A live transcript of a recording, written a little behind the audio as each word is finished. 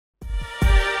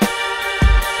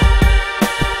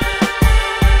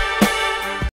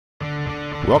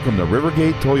Welcome to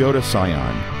Rivergate Toyota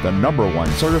Scion, the #1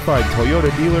 certified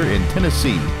Toyota dealer in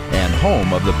Tennessee and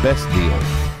home of the best deal.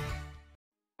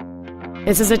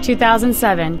 This is a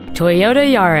 2007 Toyota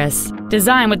Yaris,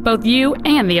 designed with both you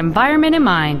and the environment in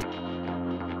mind.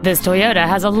 This Toyota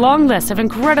has a long list of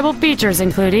incredible features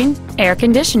including air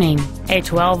conditioning, a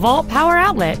 12-volt power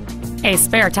outlet, a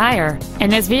spare tire,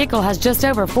 and this vehicle has just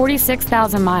over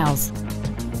 46,000 miles.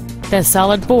 The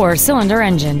solid 4-cylinder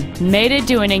engine, mated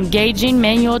to an engaging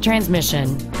manual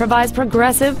transmission, provides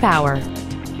progressive power.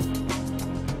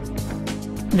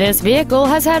 This vehicle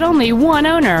has had only one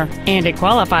owner, and it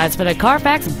qualifies for the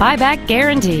Carfax buyback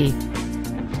guarantee.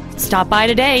 Stop by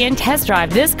today and test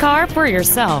drive this car for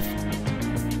yourself.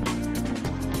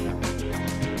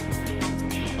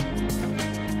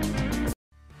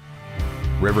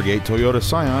 Rivergate Toyota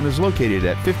Scion is located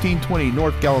at 1520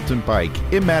 North Gallatin Pike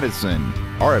in Madison.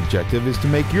 Our objective is to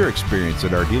make your experience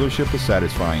at our dealership a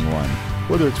satisfying one,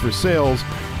 whether it's for sales,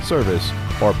 service,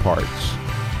 or parts.